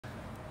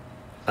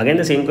Again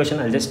the same question,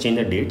 I'll just change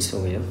the dates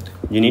over here.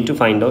 You need to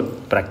find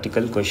out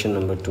practical question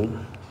number 2.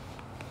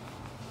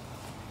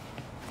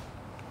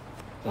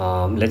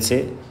 Let's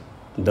say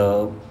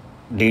the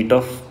date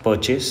of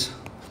purchase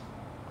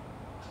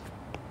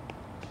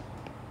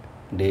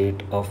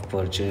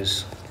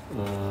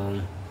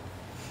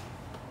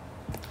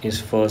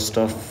is 1st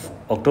of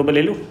October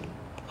ले लूँ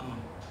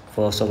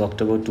 1st of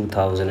October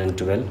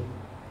 2012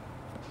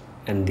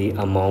 and the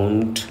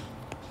amount,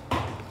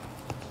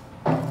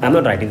 I'm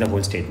not writing the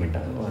whole statement,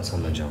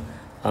 समझ जाओ.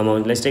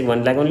 Amount, let's take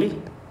 1 lakh only,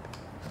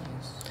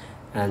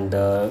 and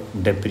the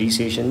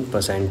depreciation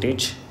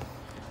percentage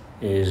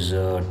is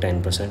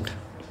 10%.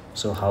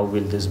 So how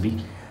will this be?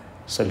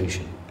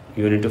 Solution,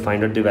 you need to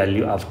find out the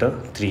value after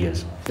 3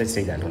 years. Let's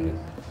take that only.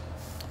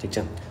 ठीक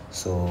है,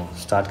 so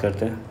start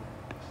करते हैं.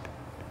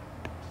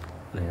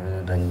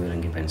 रंग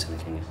बिरंगी pen से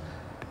लिखेंगे.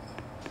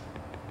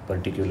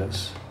 Particulars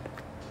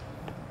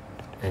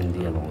and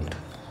the amount.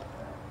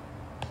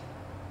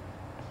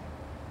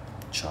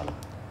 चलो,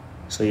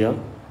 so here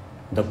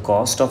the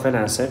cost of an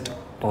asset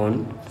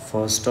on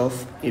 1st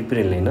of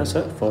April लेना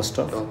sir, 1st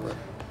of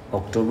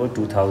October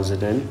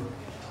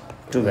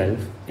 2012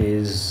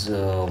 is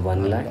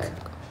 1 lakh.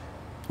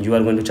 You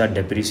are going to charge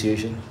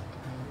depreciation,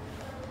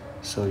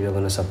 so you are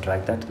going to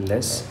subtract that,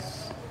 less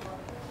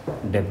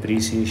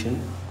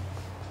depreciation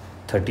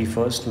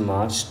 31st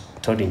March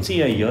 13.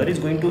 See, a year is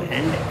going to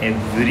end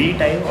every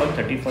time on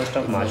 31st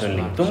of March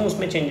only. तुम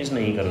उसमें changes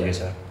नहीं करोगे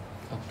sir.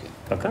 Okay.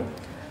 पक्का?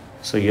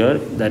 So here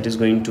that is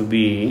going to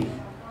be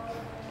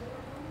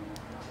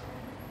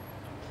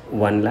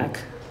 1 lakh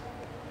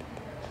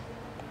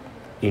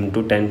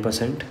into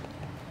 10%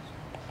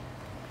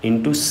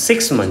 into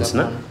 6 months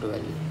ना.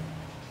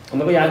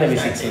 मेरे को याद है अभी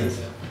 6 months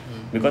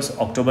because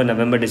October,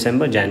 November,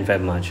 December, Jan,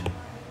 Feb, March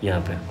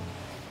यहाँ पे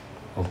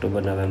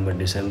October, November,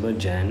 December,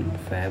 Jan,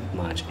 Feb,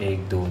 March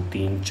 1, 2,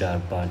 3,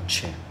 4, 5,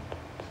 6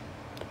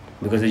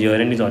 because the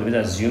year end is always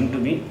assumed to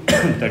be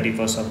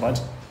 31st of March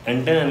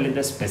until unless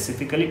they're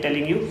specifically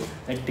telling you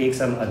that take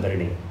some other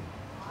day.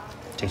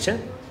 ठीक है?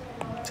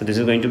 So this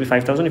is going to be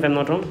 5,000 if I'm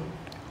not wrong.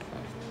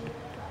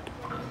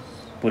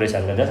 पूरे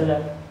साल का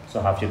 10,000.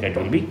 So half your cut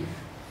will be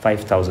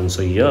 5,000.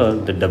 So here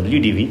the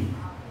WDV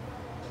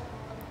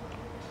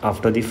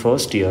after the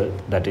first year,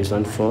 that is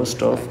on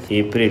 1st of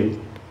April,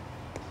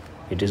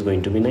 it is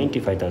going to be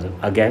 95,000.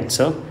 Again,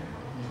 sir,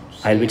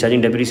 I'll be charging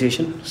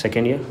depreciation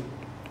second year,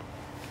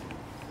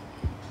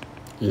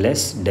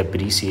 less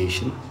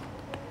depreciation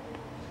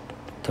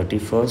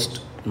 31st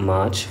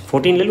March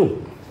 14 ले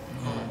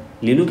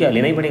लूँ क्या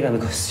लेना ही पड़ेगा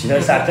because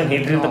साथ में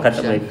April तो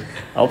खत्म है,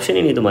 ऑप्शन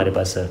ही नहीं तुम्हारे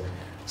पास sir.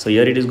 So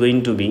here it is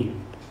going to be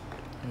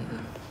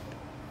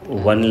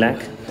 1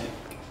 lakh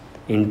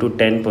into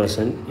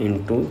 10%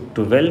 into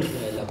 12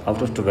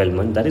 out of 12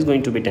 months, that is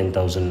going to be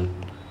 10,000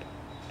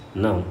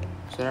 now.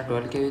 Sir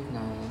 12 के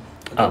इतना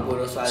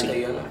पूरा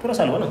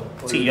साल हुआ ना.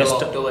 See yes,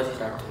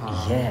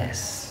 yes,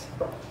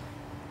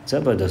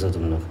 ज़बरदस्त हो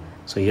तुम लोग.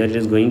 So here it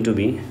is going to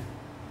be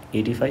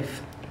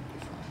 85,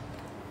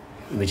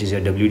 which is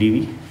your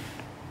WDV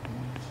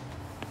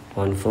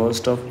on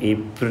 1st of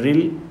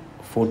April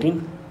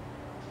 14.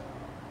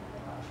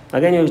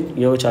 Again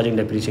you're charging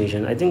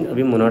depreciation. I think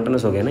अभी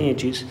monotonous हो गया ना ये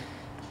चीज़.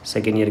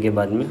 सेकेंड ईयर के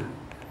बाद में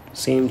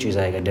सेम चीज़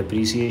आएगा.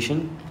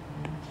 depreciation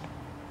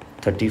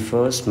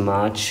 31st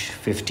March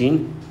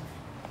 15,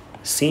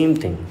 same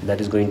thing,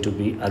 that is going to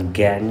be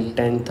again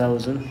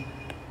 10,000.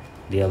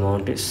 The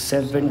amount is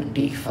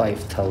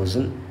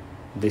 75,000.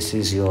 This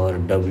is your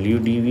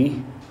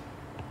WDV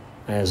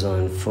as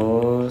on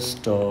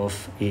 1st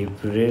of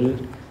April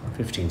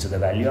 15. So the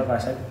value of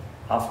asset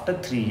after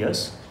 3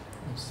 years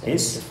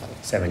is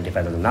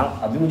 75,000. Now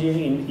अभी मुझे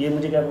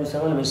क्या पूछना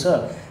है मालूम है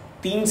sir,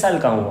 3 साल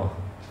का हुआ,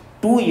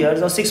 2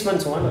 years और 6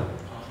 months हुआ ना,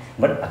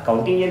 बट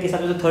अकाउंटिंग ईयर के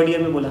हिसाब से तो 3rd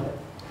ईयर में बोला.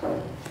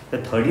 The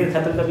 3rd year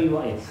खत्म कभी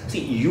हुआ है.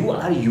 See, you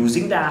are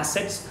using the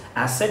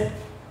asset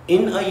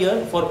in a year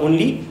for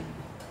only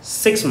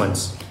 6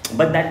 months,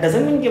 but that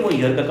doesn't mean कि वो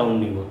year का काउंट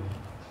नहीं हुआ.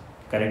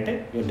 Correct है?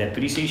 Your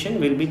depreciation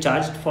will be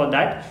charged for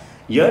that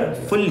year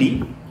fully,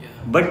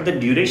 but the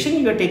duration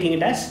you are taking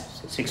it as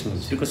 6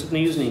 months because उसने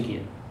use नहीं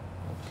किया.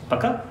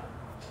 पक्का?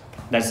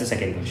 That's the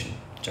second question.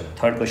 चलो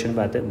थर्ड क्वेश्चन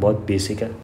पे आते हैं, बहुत बेसिक है.